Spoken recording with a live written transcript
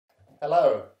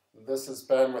Hello, this is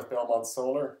Ben with Belmont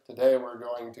Solar. Today we're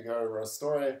going to go over a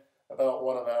story about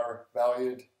one of our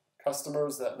valued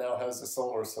customers that now has a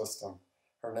solar system.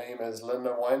 Her name is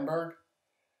Linda Weinberg.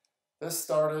 This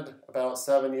started about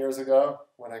 7 years ago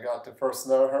when I got to first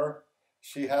know her.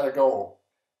 She had a goal.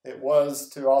 It was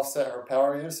to offset her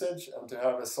power usage and to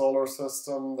have a solar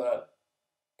system that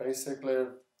basically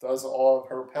does all of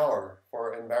her power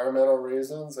for environmental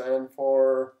reasons and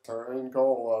for her own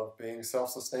goal of being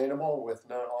self-sustainable with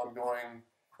no ongoing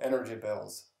energy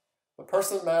bills. The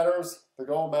person matters, the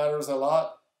goal matters a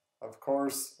lot. Of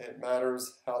course, it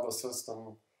matters how the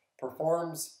system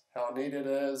performs, how neat it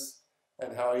is,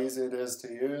 and how easy it is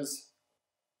to use.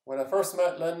 When I first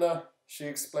met Linda, she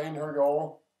explained her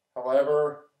goal.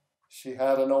 However, she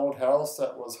had an old house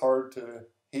that was hard to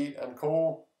heat and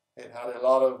cool. It had a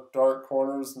lot of dark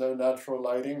corners, no natural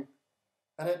lighting,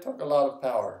 and it took a lot of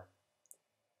power.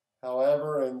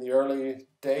 However, in the early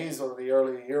days or the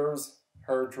early years,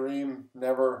 her dream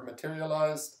never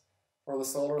materialized for the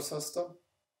solar system.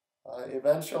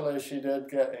 Eventually, she did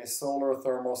get a solar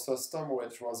thermal system,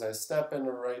 which was a step in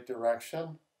the right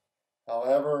direction.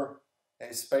 However,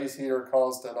 a space heater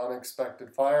caused an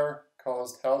unexpected fire,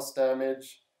 caused house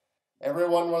damage.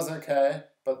 Everyone was okay,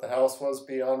 but the house was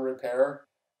beyond repair,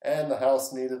 and the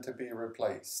house needed to be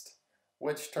replaced,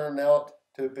 which turned out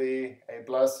to be a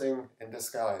blessing in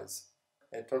disguise.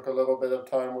 It took a little bit of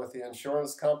time with the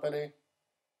insurance company,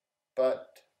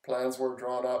 but plans were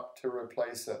drawn up to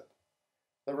replace it.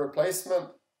 The replacement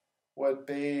would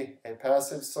be a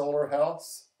passive solar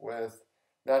house with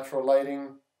natural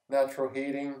lighting, natural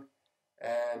heating,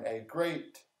 and a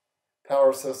great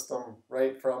power system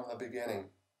right from the beginning.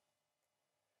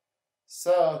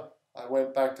 So I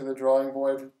went back to the drawing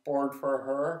board for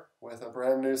her with a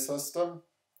brand new system.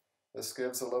 This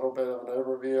gives a little bit of an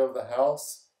overview of the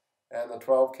house and the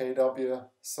 12 kW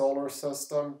solar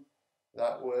system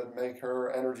that would make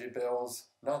her energy bills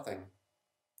nothing.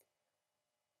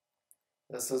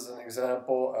 This is an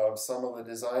example of some of the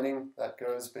designing that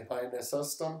goes behind the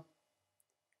system.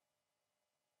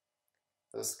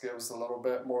 This gives a little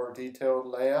bit more detailed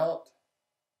layout.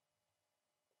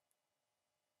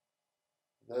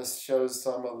 This shows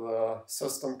some of the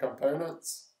system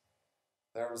components.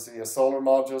 There's the solar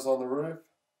modules on the roof.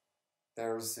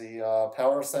 There's the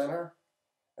power center,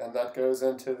 and that goes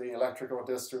into the electrical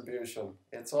distribution.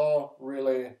 It's all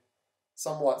really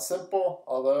somewhat simple,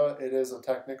 although it is a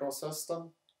technical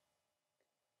system.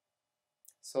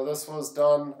 So this was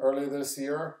done early this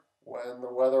year when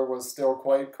the weather was still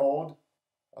quite cold,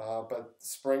 but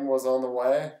spring was on the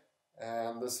way.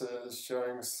 And this is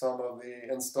showing some of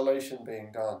the installation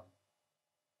being done.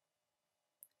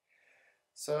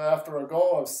 So after a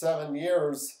goal of 7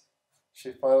 years,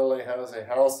 she finally has a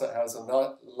house that has a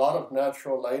lot of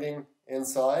natural lighting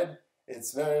inside.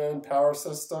 Its very own power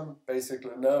system,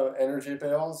 basically no energy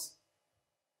bills.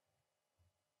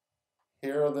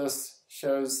 Here this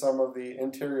shows some of the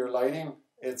interior lighting.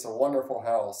 It's a wonderful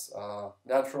house.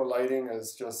 Natural lighting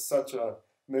is just such a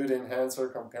mood enhancer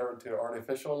compared to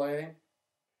artificial lighting.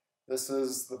 This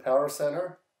is the power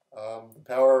center. The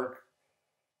power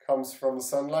comes from the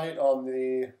sunlight on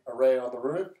the array on the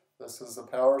roof. This is the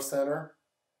power center.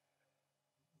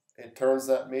 It turns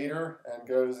that meter and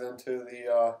goes into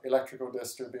the electrical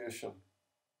distribution.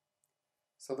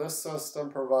 So this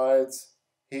system provides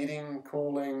heating,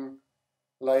 cooling,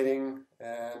 lighting,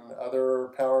 and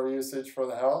other power usage for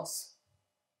the house.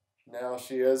 Now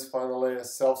she is finally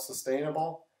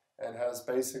self-sustainable and has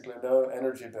basically no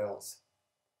energy bills.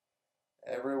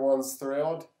 Everyone's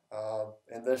thrilled.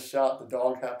 In this shot, the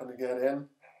dog happened to get in.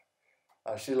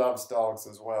 She loves dogs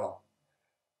as well.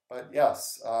 But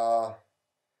yes,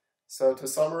 so to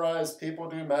summarize, people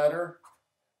do matter.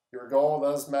 Your goal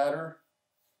does matter.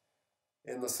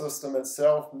 In the system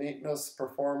itself, neatness,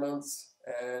 performance,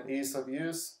 and ease of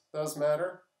use does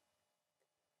matter.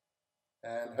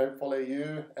 And hopefully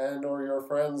you and or your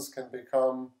friends can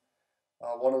become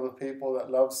one of the people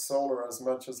that loves solar as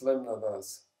much as Linda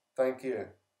does. Thank you.